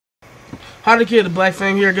How to Kid the Black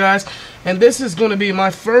Fang here, guys, and this is going to be my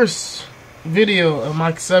first video of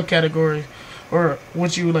my subcategory, or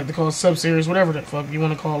what you would like to call a sub-series, whatever the fuck you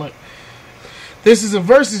want to call it. This is a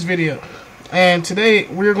versus video, and today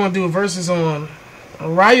we're going to do a versus on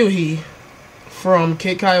Ryohei from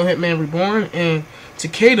Takeda Hitman Reborn and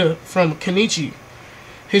Takeda from Kenichi,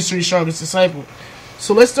 History's Strongest Disciple.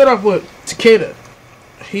 So let's start off with Takeda.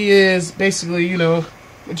 He is basically, you know,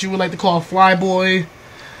 what you would like to call a flyboy,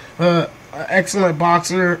 an excellent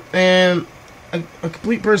boxer, and a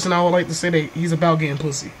complete person. I would like to say that he's about getting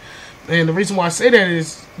pussy. And the reason why I say that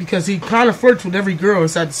is because he kind of flirts with every girl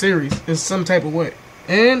inside the series in some type of way.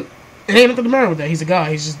 And it ain't nothing the matter with that. He's a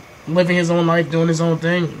guy. He's just living his own life, doing his own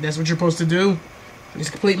thing. That's what you're supposed to do. He's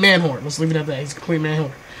a complete man whore. Let's leave it at that. He's a complete man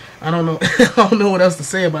whore. I don't know. I don't know what else to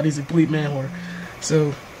say about he's a complete man whore.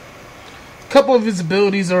 So, a couple of his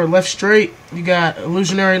abilities are left straight. You got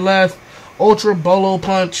illusionary left, ultra bolo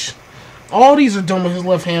punch. All these are done with his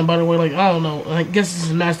left hand, by the way. Like, I don't know. I guess it's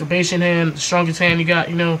his masturbation hand, the strongest hand you got,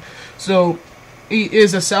 you know. So, he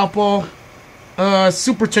is a southpaw.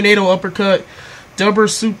 Super tornado uppercut. Double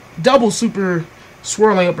super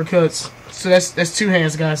swirling uppercuts. So, that's two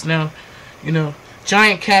hands, guys, now. You know.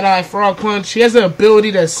 Giant cat-eye frog punch. He has an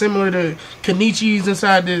ability that's similar to Kenichi's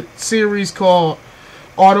inside the series called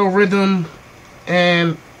Auto Rhythm.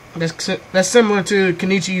 And that's similar to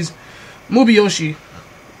Kenichi's Mubiyoshi.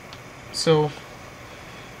 So,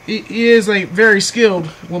 he is, like, very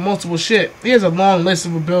skilled with multiple shit. He has a long list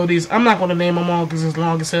of abilities. I'm not going to name them all because it's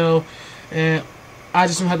long as hell. And I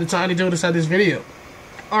just don't have the time to do it inside this video.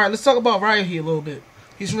 Alright, let's talk about Ryohei a little bit.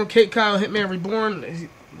 He's from Takeda Hitman Reborn. He's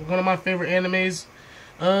one of my favorite animes.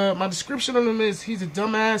 My description of him is he's a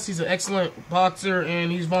dumbass, he's an excellent boxer,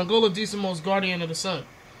 and he's Vongolo Decimo's guardian of the sun.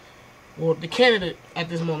 Well, the candidate at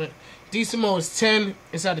this moment. Decimo is 10.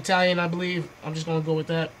 It's not Italian, I believe. I'm just going to go with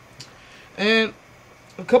that. And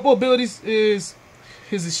a couple abilities is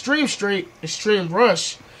his extreme straight, extreme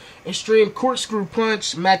rush, extreme corkscrew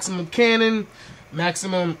punch, maximum cannon,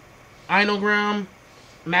 maximum inogram,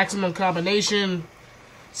 maximum combination,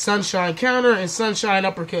 sunshine counter, and sunshine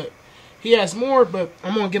uppercut. He has more, but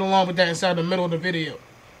I'm going to get along with that inside the middle of the video.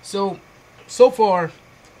 So far,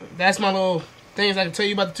 that's my little things I can tell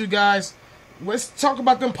you about the two guys. Let's talk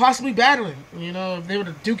about them possibly battling, you know, if they were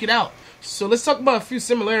to duke it out. So let's talk about a few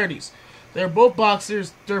similarities. They're both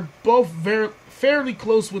boxers. They're both fairly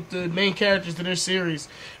close with the main characters of their series.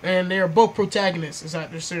 And they are both protagonists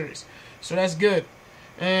inside their series. So that's good.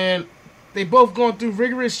 And they both gone through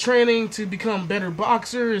rigorous training to become better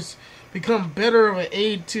boxers, become better of an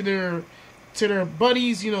aid to their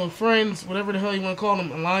buddies, you know, friends, whatever the hell you want to call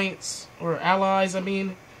them, alliance or allies. I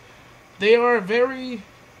mean, they are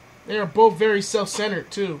both very self-centered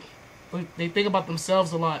too. They think about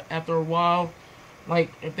themselves a lot. After a while,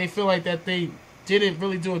 like if they feel like that they didn't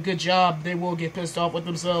really do a good job, they will get pissed off with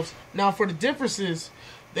themselves. Now for the differences,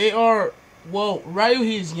 they are, well,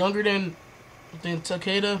 Ryohei is younger than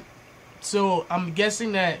Takeda. So, I'm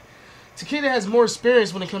guessing that Takeda has more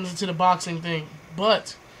experience when it comes into the boxing thing.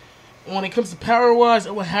 But, when it comes to power-wise,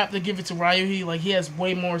 I would have to give it to Ryohei. Like, he has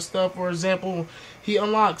way more stuff. For example, he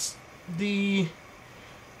unlocks the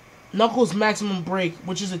Knuckles Maximum Break,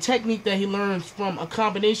 which is a technique that he learns from a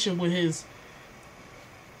combination with his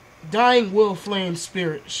Dying Will Flame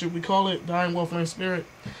Spirit. Should we call it Dying Will Flame Spirit?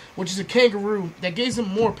 Which is a kangaroo that gives him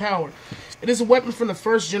more power. It is a weapon from the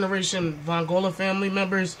first generation Vongolo family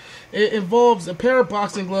members. It involves a pair of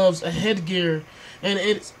boxing gloves, a headgear, and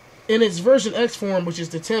it's in its version X form, which is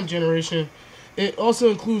the 10th generation. It also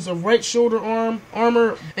includes a right shoulder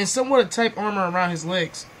armor and somewhat a type armor around his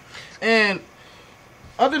legs. And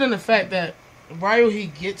other than the fact that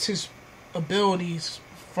Ryohei gets his abilities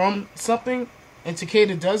from something and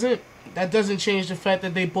Takeda doesn't, that doesn't change the fact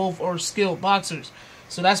that they both are skilled boxers.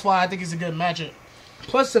 So that's why I think it's a good matchup.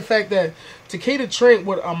 Plus the fact that Takeda trained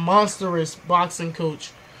with a monstrous boxing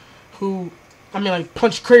coach who, I mean, like,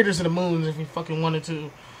 punched craters in the moon if he fucking wanted to.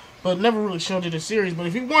 But never really showed it in the series. But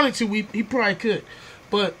if he wanted to, he probably could.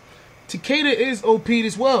 But Takeda is OP'd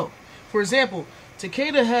as well. For example,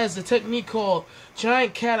 Takeda has a technique called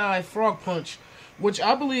Giant Cat-Eye Frog Punch, which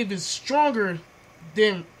I believe is stronger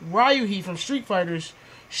than Ryohei from Street Fighter's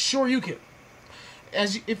Shoryuken.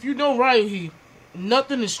 If you know Ryohei,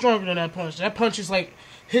 nothing is stronger than that punch. That punch is like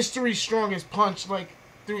history's strongest punch, like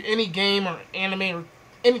through any game or anime or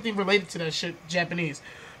anything related to that shit, Japanese.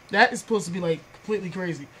 That is supposed to be like completely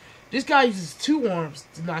crazy. This guy uses two arms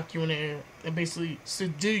to knock you in the air and basically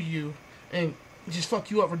subdue you and just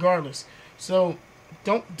fuck you up regardless. So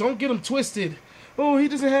don't get him twisted. Oh, he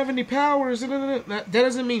doesn't have any powers. That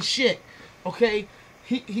doesn't mean shit. Okay,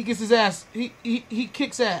 he gets his ass, he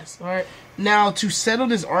kicks ass, alright? Now, to settle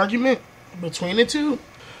this argument between the two,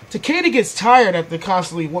 Takeda gets tired after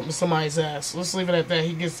constantly whooping somebody's ass. Let's leave it at that.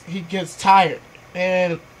 He gets tired.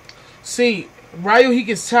 And, see, Ryo, he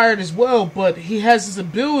gets tired as well, but he has this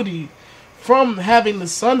ability from having the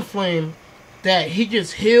Sun Flame that he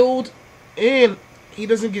gets healed and he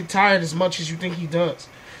doesn't get tired as much as you think he does.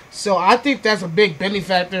 So I think that's a big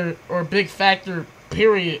benefactor or big factor,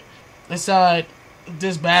 period, inside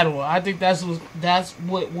this battle. I think that's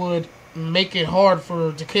what would make it hard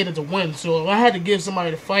for Takeda to win. So if I had to give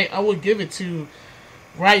somebody to fight, I would give it to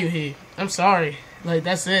Ryohei. I'm sorry. Like,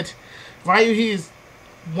 that's it. Ryohei is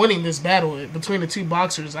winning this battle between the two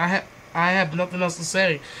boxers. I have nothing else to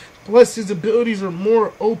say. Plus, his abilities are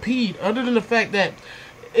more OP'd, other than the fact that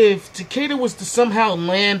if Takeda was to somehow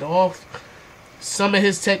land off some of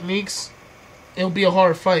his techniques, it would be a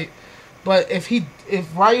hard fight. But if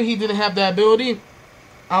Ryohei didn't have that ability,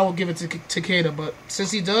 I will give it to Takeda. But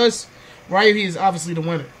since he does, Ryohei is obviously the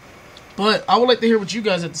winner. But I would like to hear what you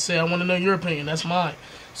guys have to say. I want to know your opinion. That's mine.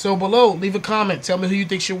 So below, leave a comment. Tell me who you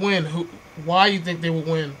think should win. Why you think they will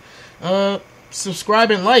win.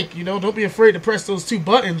 Subscribe and like. You know, don't be afraid to press those two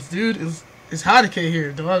buttons, dude. It's Hadake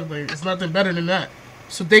here, dog. Like, it's nothing better than that.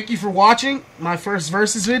 So thank you for watching my first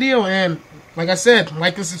versus video. And like I said,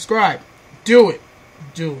 like and subscribe. Do it.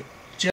 Do it.